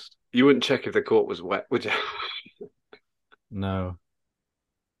oldest? You wouldn't check if the cork was wet, would you? No.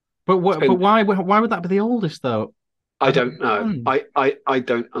 But why would that be the oldest though? I don't know. I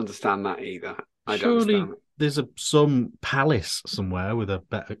don't understand that either. Surely there's some palace somewhere with a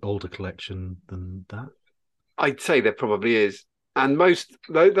better older collection than that. I'd say there probably is. And most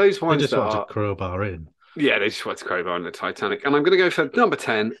those They ones just that want are to crowbar in. yeah, they just want to crowbar in the Titanic. And I'm going to go for number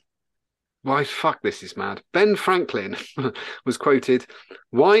 10. Why, fuck, this is mad. Ben Franklin was quoted,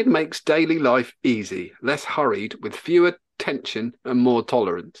 "Wine makes daily life easy, less hurried, with fewer tension and more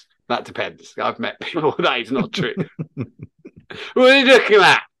tolerance." That depends. I've met people that is not true. What are you looking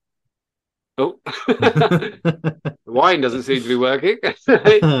at? Oh, wine doesn't seem to be working.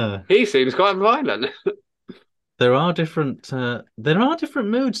 He seems quite violent. There are different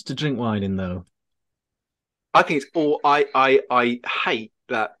moods to drink wine in, though. I think it's all. I hate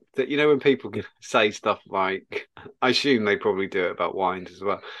that when people say stuff like, I assume they probably do it about wines as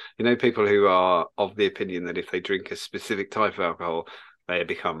well. People who are of the opinion that if they drink a specific type of alcohol, they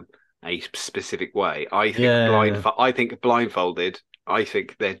become a specific way. I think blindfolded. I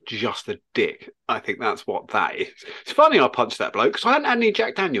think they're just a dick. I think that's what that is. It's funny I punched that bloke because I hadn't had any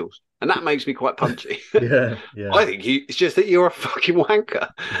Jack Daniels, and that makes me quite punchy. Yeah. I think it's just that you're a fucking wanker.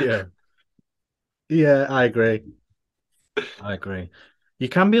 Yeah, I agree. You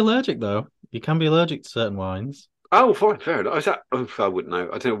can be allergic though. You can be allergic to certain wines. Oh, fine, fair enough. I wouldn't know.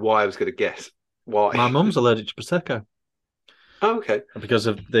 I don't know why I was going to guess why. My mum's allergic to prosecco. Oh, okay. Because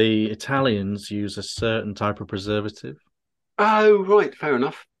of the Italians use a certain type of preservative. Oh, right, fair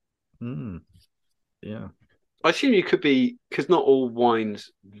enough. Yeah. I assume you could be, because not all wine's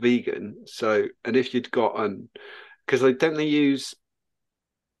vegan. So, and if you'd got because they use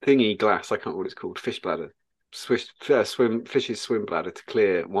thingy glass, I can't remember what it's called, fish bladder, fish's swim bladder to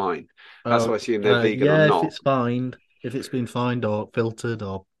clear wine. That's why I assume they're vegan or not. If it's been fined or filtered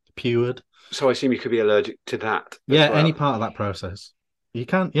or pured. So I assume you could be allergic to that. Yeah, any part of that process. You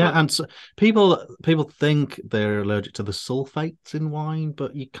can, yeah, and so people think they're allergic to the sulfates in wine,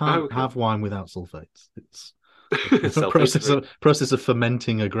 but you can't have wine without sulfates. It's the process of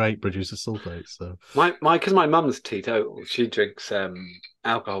fermenting a grape produces sulfates. So because my mum's teetotal, she drinks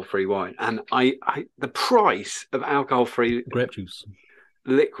alcohol-free wine, and the price of alcohol-free grape juice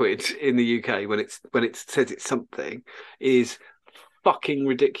liquid in the UK when it says it's something is fucking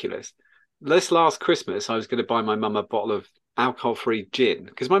ridiculous. This last Christmas, I was going to buy my mum a bottle of alcohol-free gin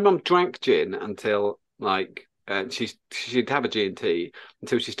because my mum drank gin until she'd have a G&T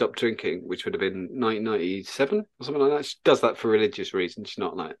until she stopped drinking, which would have been 1997 or something like that. She does that for religious reasons. She's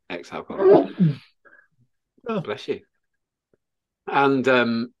not like ex-alcoholic. Oh. Bless you. And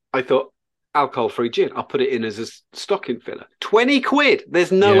I thought, alcohol-free gin, I'll put it in as a stocking filler. 20 quid.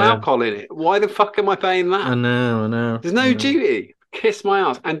 There's no alcohol in it. Why the fuck am I paying that? I know. There's no duty. Kiss my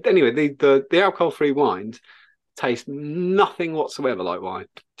ass. And anyway, the alcohol-free wines taste nothing whatsoever like wine.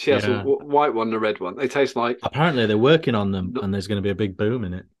 She has a white one and a red one. They taste like... Apparently they're working on them and there's going to be a big boom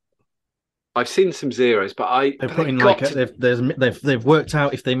in it. I've seen some zeros, but they've worked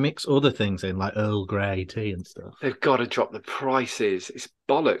out if they mix other things in, like Earl Grey tea and stuff. They've got to drop the prices. It's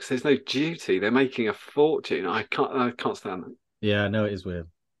bollocks. There's no duty. They're making a fortune. I can't stand that. Yeah, no, it is weird.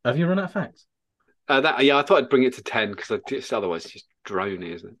 Have you run out of facts? I thought I'd bring it to 10 because otherwise it's just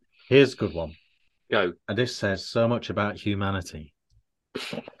drony, isn't it? Here's a good one. Go. And this says so much about humanity.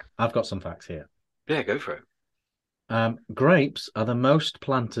 I've got some facts here. Yeah, go for it. Grapes are the most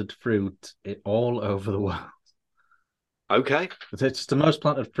planted fruit all over the world. Okay. It's the most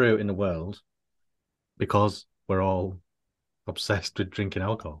planted fruit in the world because we're all obsessed with drinking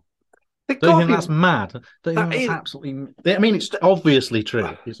alcohol. There Don't you gotta think be that's mad? Don't you that think that's is absolutely? I mean, it's obviously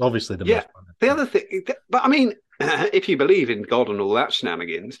true. It's obviously the yeah. most planted The fruit. other thing, but I mean, if you believe in God and all that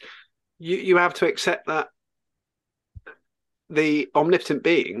shenanigans, you have to accept that the omnipotent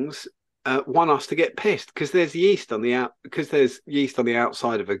beings want us to get pissed because there's yeast on the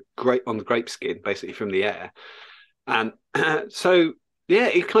outside of a grape on the grape skin, basically from the air, and so yeah,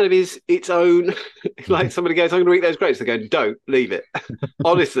 it kind of is its own. Like somebody goes, "I'm going to eat those grapes," they go, "Don't leave it."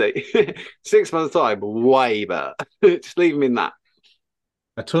 Honestly, 6 months time, way better. Just leave them in that.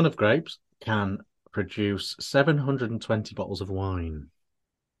 A ton of grapes can produce 720 bottles of wine.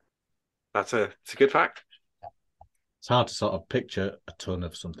 It's a good fact. It's hard to sort of picture a ton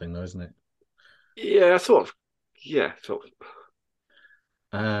of something, though, isn't it? Yeah, sort of. Yeah, sort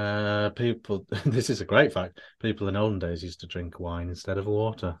of. People, this is a great fact. People in olden days used to drink wine instead of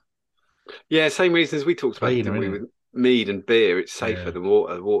water. Yeah, same reasons we talked about it, Cleaner, didn't we? isn't it? With mead and beer, it's safer Yeah. than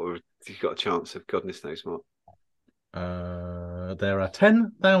water. Water, you've got a chance of goodness knows what. There are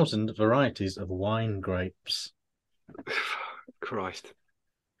 10,000 varieties of wine grapes, Christ.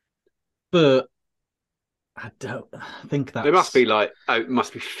 but I don't think There must that's. be like, it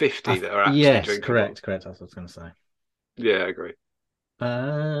must be 50 that are actually Yes, drinkable. correct. That's what I was going to say. Yeah, I agree.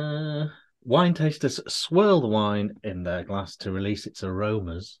 Uh, Wine tasters swirl the wine in their glass to release its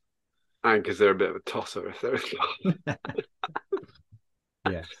aromas. And because they're a bit of a tosser if they're.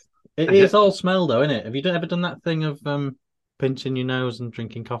 Yes. It Yeah. is all smell though, isn't it? Have you ever done that thing of pinching your nose and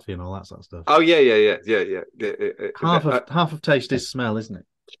drinking coffee and all that sort of stuff? Oh, yeah. Half of taste is smell, isn't it?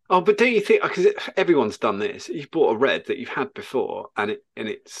 Oh, but don't you think, because everyone's done this, you've bought a red that you've had before and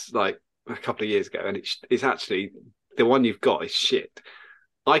it's like a couple of years ago and it's actually the one you've got is shit.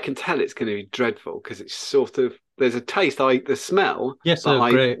 I can tell it's going to be dreadful because it's sort of there's a taste the smell Yes, that a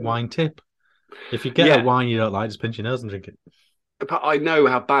I great wine tip. If you get a yeah, wine you don't like, just pinch your nose and drink it. but I know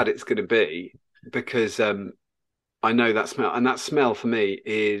how bad it's going to be because I know that smell, and that smell for me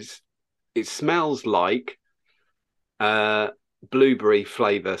is it smells like uh blueberry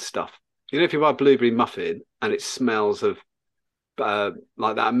flavor stuff. You know, if you buy a blueberry muffin and it smells of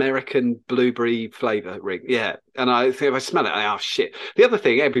like that American blueberry flavor ring. Yeah. And I think if I smell it, oh shit. The other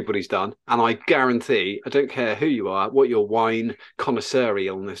thing everybody's done, and I guarantee, I don't care who you are, what your wine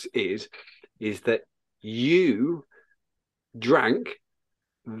connoisseurialness is that you drank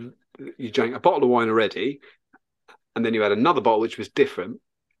you drank a bottle of wine already, and then you had another bottle which was different,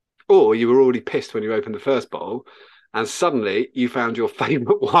 or you were already pissed when you opened the first bottle, and suddenly you found your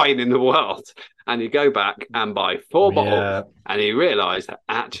favorite wine in the world, and you go back and buy four bottles, Yeah, and you realize that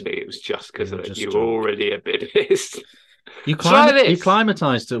actually it was just because you of were it. just You were drunk. already a bit pissed. You Try this.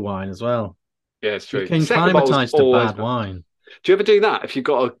 climatize to wine as well. Yeah, it's You true. can Second bottle's climatize to always bad better. wine. Do you ever do that? If you've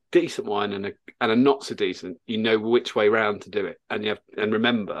got a decent wine and a not so decent, you know which way round to do it, and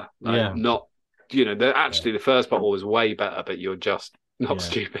remember, like Yeah, not, yeah, actually the first bottle was way better, but you're just not yeah,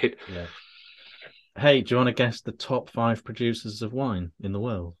 stupid. yeah. Hey, do you want to guess the top 5 producers of wine in the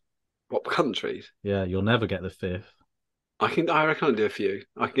world? What countries? Yeah, you'll never get the fifth. I reckon I'll do a few.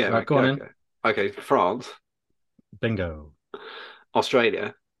 Yeah, Right, right, go on in. okay. Okay, France, Bingo.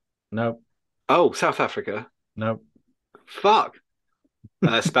 Australia. No, Oh, South Africa. no. Fuck.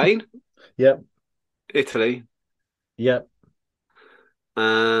 Spain, Yep, Italy. yep.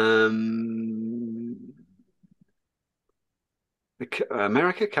 Um,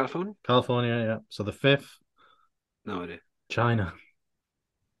 America, California. California, yeah. So the fifth, No idea. China.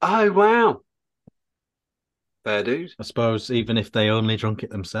 Oh wow, fair dude. I suppose even if they only drunk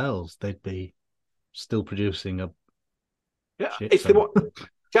it themselves, they'd be still producing a Yeah, shit it's the ton. what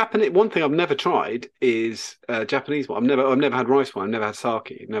Japanese. One thing I've never tried is Japanese one. I've never had rice wine. I've never had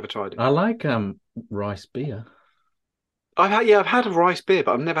sake. I've never tried it. I like rice beer. I've had a rice beer,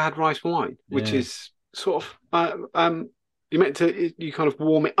 but I've never had rice wine, which Yeah. is sort of you meant to you kind of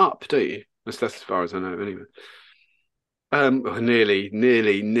warm it up, do you? That's as far as I know, anyway. I nearly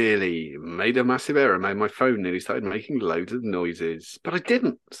made a massive error. Made my phone nearly started making loads of noises, but I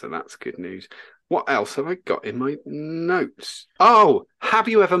didn't. So that's good news. What else have I got in my notes? Oh, have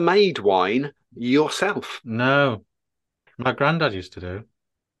you ever made wine yourself? No, my granddad used to do.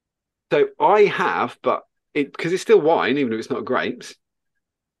 So I have, but because it's still wine, even if it's not grapes.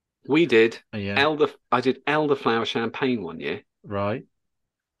 We did Yeah, I did elderflower champagne one year, right.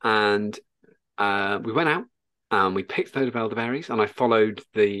 and we went out. And we picked a load of elderberries, and I followed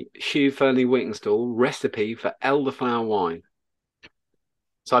the Hugh Fernley Whittingstall recipe for elderflower wine.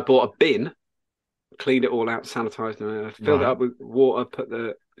 So I bought a bin, cleaned it all out, sanitized it, filled it up with water, put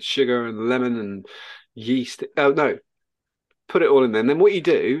the sugar and lemon and yeast. Oh, no, put it all in there. And then what you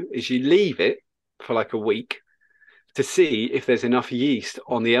do is you leave it for like a week to see if there's enough yeast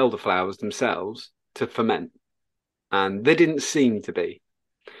on the elderflowers themselves to ferment. And there didn't seem to be.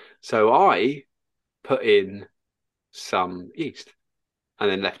 So I put in some yeast and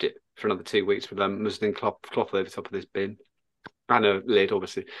then left it for another 2 weeks with a muslin cloth over the top of this bin and a lid,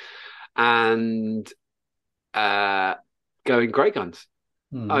 obviously. And going great guns.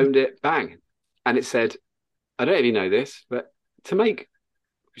 Owned it, bang. And it said, I don't even know this, but to make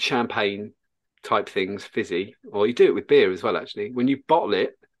champagne type things fizzy, or you do it with beer as well, actually, when you bottle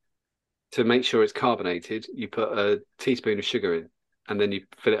it to make sure it's carbonated, you put a teaspoon of sugar in, and then you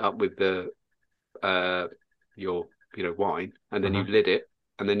fill it up with the your wine, and then you lid it,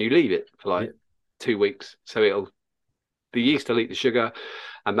 and then you leave it for like 2 weeks. So the yeast will eat the sugar,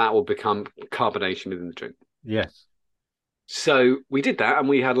 and that will become carbonation within the drink. Yes. So we did that, and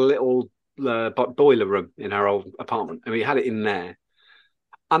we had a little boiler room in our old apartment, and we had it in there.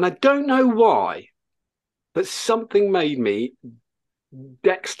 And I don't know why, but something made me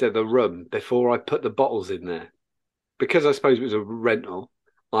Dexter the room before I put the bottles in there. Because I suppose it was a rental,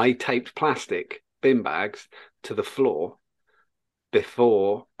 I taped plastic bin bags to the floor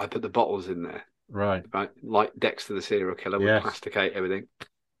before I put the bottles in there. Right. Like Dexter the serial killer would plasticate everything.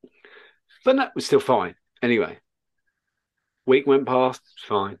 But that was still fine. Anyway, week went past, it's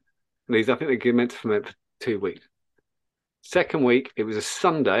fine. I think they meant to ferment for 2 weeks. Second week, it was a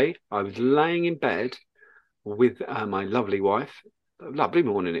Sunday. I was laying in bed with my lovely wife. A lovely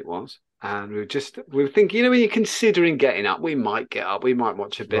morning it was. And we were thinking, when you're considering getting up, we might get up. We might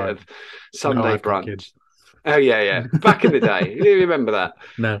watch a bit of Sunday brunch. Oh, yeah. Back in the day. You remember that?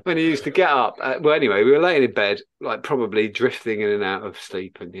 No. When you used to get up. Well, anyway, we were laying in bed, like probably drifting in and out of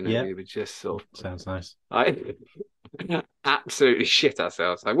sleep. And, we were just sort of... Sounds nice. Absolutely shit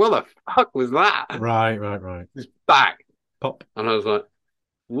ourselves. Like, what the fuck was that? Right. Just bang. Pop. And I was like,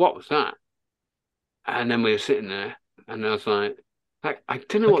 what was that? And then we were sitting there, and I was like, I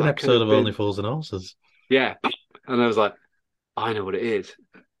don't know what an that episode of Only Fools and Horses. Yeah. And I was like, I know what it is.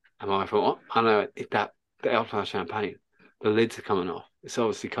 And my wife thought, what? I know it's that the elderflower champagne. The lids are coming off. It's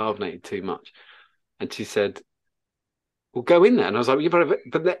obviously carbonated too much. And she said, well, go in there. And I was like,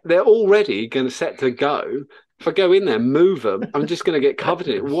 but they're already going to set to go. If I go in there, move them, I'm just going to get covered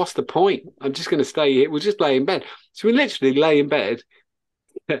in it. What's the point? I'm just going to stay here. We'll just lay in bed. So we literally lay in bed,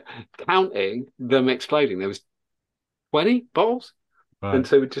 counting them exploding. There was 20 bottles. Right. And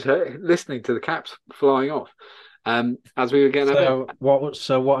so we just listening to the caps flying off as we were getting out of bed.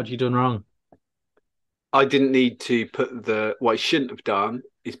 So what had you done wrong? I didn't need to put what I shouldn't have done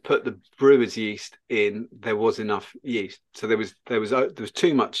is put the brewer's yeast in. There was enough yeast. So there was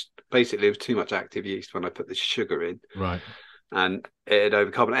too much. Basically, there was too much active yeast when I put the sugar in. Right. And it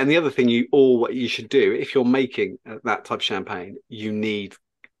overcarbonated. And the other thing what you should do if you're making that type of champagne, you need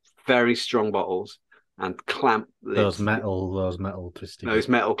very strong bottles and clamp lids. Those metal twisty. Those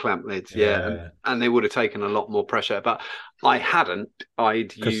metal clamp lids, yeah. And they would have taken a lot more pressure. But I hadn't.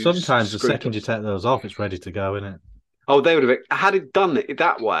 Because sometimes the second you take those off, it's ready to go, isn't it? Oh, they would have. Had it done it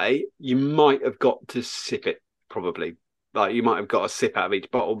that way, you might have got to sip it, probably. Like you might have got a sip out of each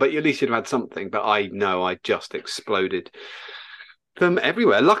bottle, but at least you'd have had something. But I know I just exploded them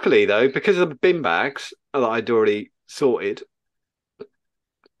everywhere. Luckily, though, because of the bin bags that I'd already sorted.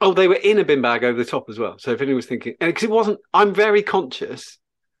 Oh, they were in a bin bag over the top as well. So if anyone was thinking, and because it wasn't, I'm very conscious.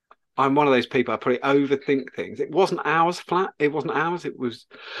 I'm one of those people, I probably overthink things. It wasn't ours flat. It wasn't ours. It was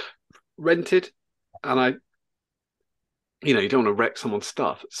rented. And you don't want to wreck someone's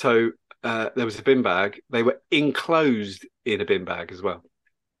stuff. So there was a bin bag. They were enclosed in a bin bag as well.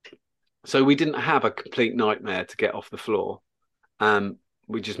 So we didn't have a complete nightmare to get off the floor.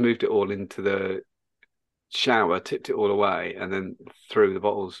 We just moved it all into the shower, tipped it all away, and then threw the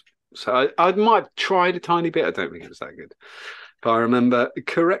bottles. So I might have tried a tiny bit. I don't think it was that good, if I remember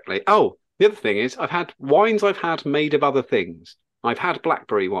correctly. Oh, the other thing is I've had made of other things. I've had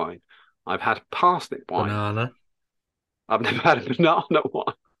blackberry wine. I've had parsnip wine. Banana. I've never had a banana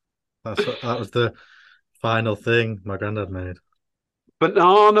wine. That was the final thing my granddad made.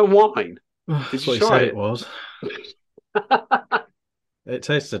 Banana wine. Did you try it? It was. It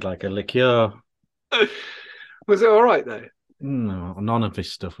tasted like a liqueur. Was it all right though? No, none of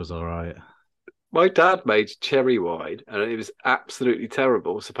this stuff was all right. My dad made cherry wine, and it was absolutely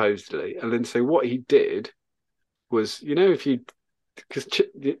terrible, supposedly. And then, so what he did was, because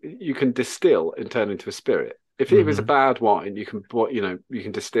you can distill and turn into a spirit. If it was a bad wine, you can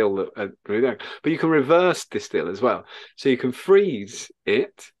distill but you can reverse distill as well. So you can freeze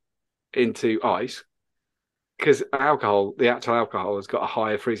it into ice because the actual alcohol has got a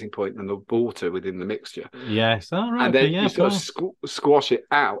higher freezing point than the water within the mixture. Yes. Oh, right. And Okay. then Yeah, you of sort course. of squash it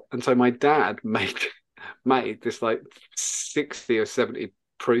out. And so my dad made this like 60 or 70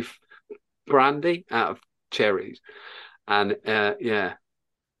 proof brandy out of cherries. And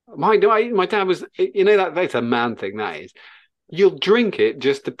my dad was, that's a man thing, that is. You'll drink it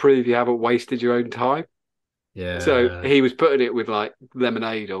just to prove you haven't wasted your own time. Yeah. So he was putting it with like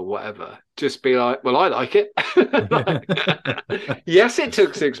lemonade or whatever. Just be like, well, I like it. Yes, it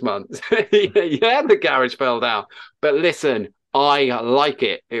took 6 months. Yeah, the garage fell down. But listen, I like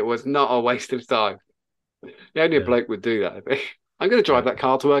it. It was not a waste of time. Only a bloke would do that, I think. I'm going to drive that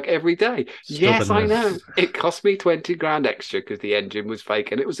car to work every day. Yes, I know. It cost me 20 grand extra because the engine was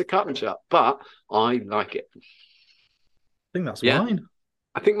fake and it was a cut and shut, but I like it. I think that's wine.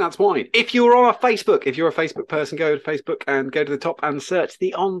 I think that's wine. If you're on Facebook, if you're a Facebook person, go to Facebook and go to the top and search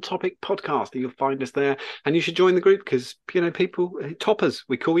the On Topic podcast. You'll find us there, and you should join the group because people toppers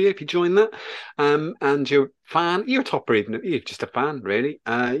we call you if you join that. And you're a fan, you're a topper, even if you're just a fan, really.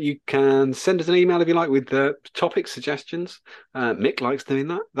 You can send us an email if you like with topic suggestions. Mick likes doing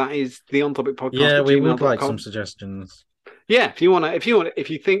that. That is the On Topic podcast. Yeah, we would like some suggestions. Yeah, if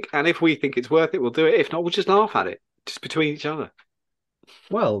you think, and if we think it's worth it, we'll do it. If not, we'll just laugh at it, just between each other.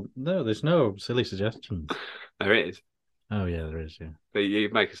 Well, no, there's no silly suggestions. There is. Oh, yeah, there is, yeah. But you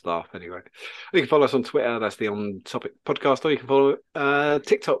make us laugh anyway. You can follow us on Twitter, that's the On Topic Podcast, or you can follow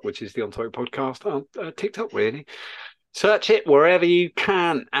TikTok, which is the On Topic Podcast. TikTok, really. Search it wherever you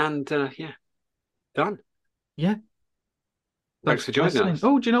can. And, done. Yeah. Thanks for joining us.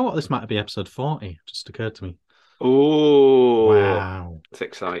 Oh, do you know what? This might be episode 40. Just occurred to me. Oh. Wow. It's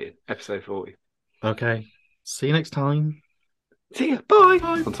exciting. Episode 40. Okay. See you next time. See ya. Bye.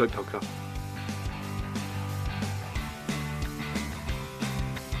 On Topic Podcast.